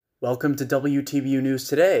Welcome to WTBU News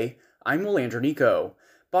Today. I'm Will Andronico.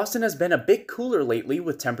 Boston has been a bit cooler lately,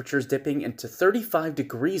 with temperatures dipping into 35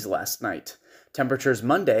 degrees last night. Temperatures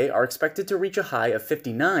Monday are expected to reach a high of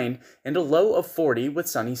 59 and a low of 40 with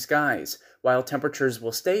sunny skies, while temperatures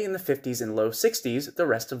will stay in the 50s and low 60s the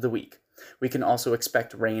rest of the week. We can also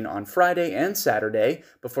expect rain on Friday and Saturday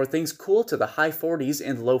before things cool to the high 40s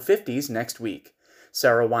and low 50s next week.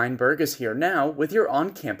 Sarah Weinberg is here now with your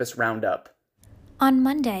on-campus roundup. On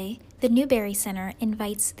Monday, the Newberry Center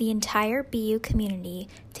invites the entire BU community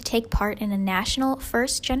to take part in a national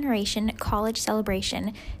first-generation college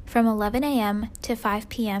celebration from 11 a.m. to 5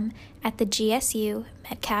 p.m. at the GSU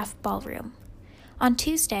Metcalf Ballroom. On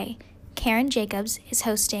Tuesday, Karen Jacobs is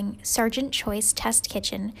hosting Sergeant Choice Test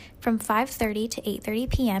Kitchen from 5:30 to 8:30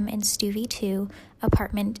 p.m. in Stuvie 2,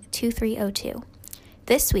 apartment 2302.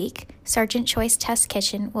 This week, Sergeant Choice Test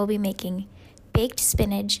Kitchen will be making baked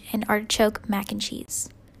spinach and artichoke mac and cheese.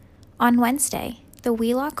 On Wednesday, the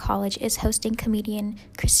Wheelock College is hosting comedian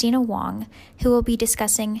Christina Wong, who will be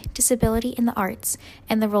discussing disability in the arts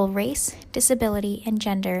and the role race, disability, and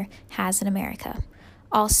gender has in America.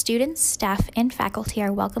 All students, staff, and faculty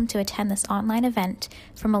are welcome to attend this online event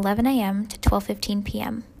from 11 a.m. to 12:15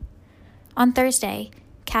 p.m. On Thursday,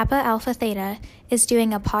 Kappa Alpha Theta is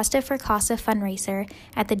doing a Pasta for Casa fundraiser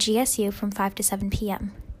at the GSU from 5 to 7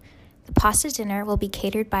 p.m. The pasta dinner will be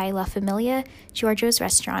catered by La Familia Giorgio's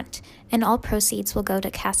restaurant, and all proceeds will go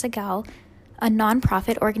to Casa Gal, a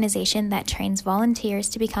nonprofit organization that trains volunteers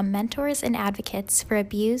to become mentors and advocates for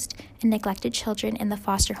abused and neglected children in the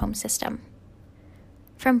foster home system.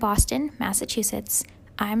 From Boston, Massachusetts,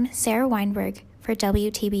 I'm Sarah Weinberg for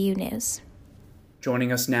WTBU News.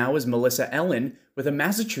 Joining us now is Melissa Ellen with a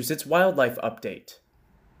Massachusetts wildlife update.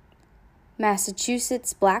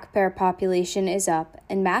 Massachusetts' black bear population is up,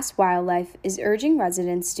 and Mass Wildlife is urging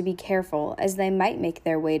residents to be careful as they might make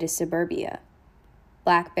their way to suburbia.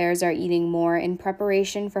 Black bears are eating more in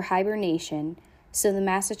preparation for hibernation, so the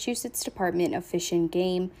Massachusetts Department of Fish and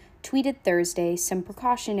Game tweeted Thursday some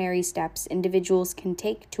precautionary steps individuals can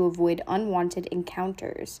take to avoid unwanted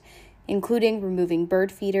encounters, including removing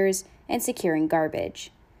bird feeders and securing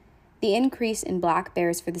garbage. The increase in black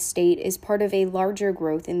bears for the state is part of a larger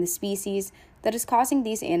growth in the species that is causing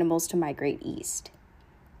these animals to migrate east.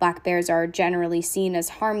 Black bears are generally seen as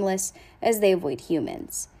harmless as they avoid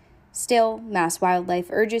humans. Still, Mass Wildlife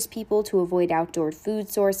urges people to avoid outdoor food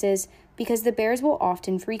sources because the bears will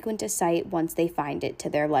often frequent a site once they find it to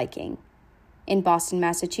their liking. In Boston,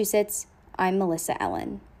 Massachusetts, I'm Melissa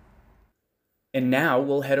Ellen. And now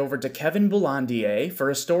we'll head over to Kevin Boulandier for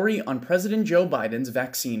a story on President Joe Biden's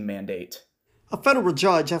vaccine mandate. A federal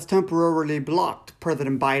judge has temporarily blocked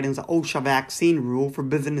President Biden's OSHA vaccine rule for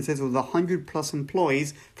businesses with 100-plus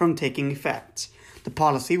employees from taking effect. The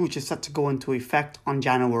policy, which is set to go into effect on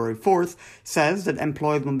January 4th, says that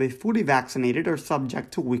employees must be fully vaccinated or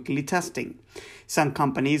subject to weekly testing. Some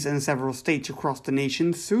companies in several states across the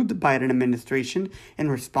nation sued the Biden administration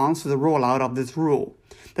in response to the rollout of this rule.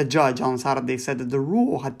 The judge on Saturday said that the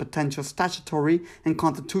rule had potential statutory and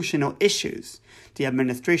constitutional issues. The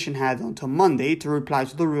administration has until Monday to reply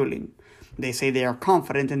to the ruling. They say they are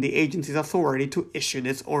confident in the agency's authority to issue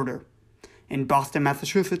this order. In Boston,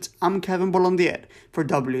 Massachusetts, I'm Kevin Boulandier for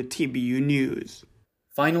WTBU News.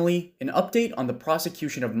 Finally, an update on the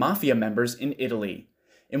prosecution of mafia members in Italy.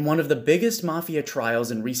 In one of the biggest mafia trials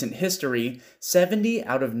in recent history, 70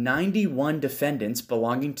 out of 91 defendants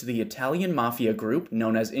belonging to the Italian mafia group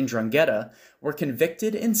known as 'Ndrangheta were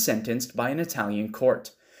convicted and sentenced by an Italian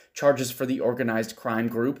court. Charges for the organized crime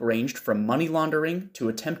group ranged from money laundering to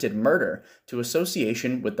attempted murder to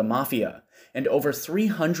association with the mafia, and over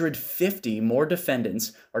 350 more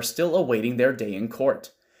defendants are still awaiting their day in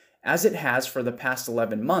court. As it has for the past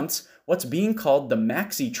 11 months, what's being called the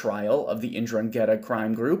Maxi trial of the 'Ndrangheta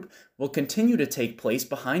crime group will continue to take place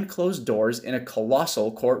behind closed doors in a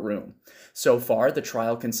colossal courtroom. So far, the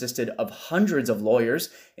trial consisted of hundreds of lawyers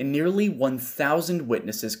and nearly 1,000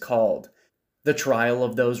 witnesses called. The trial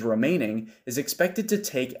of those remaining is expected to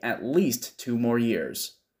take at least 2 more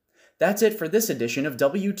years. That's it for this edition of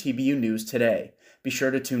WTBU News Today. Be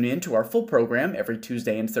sure to tune in to our full program every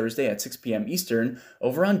Tuesday and Thursday at 6 p.m. Eastern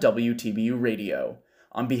over on WTBU Radio.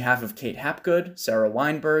 On behalf of Kate Hapgood, Sarah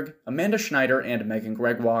Weinberg, Amanda Schneider, and Megan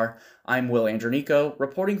Gregoire, I'm Will Andronico,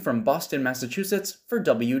 reporting from Boston, Massachusetts for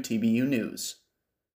WTBU News.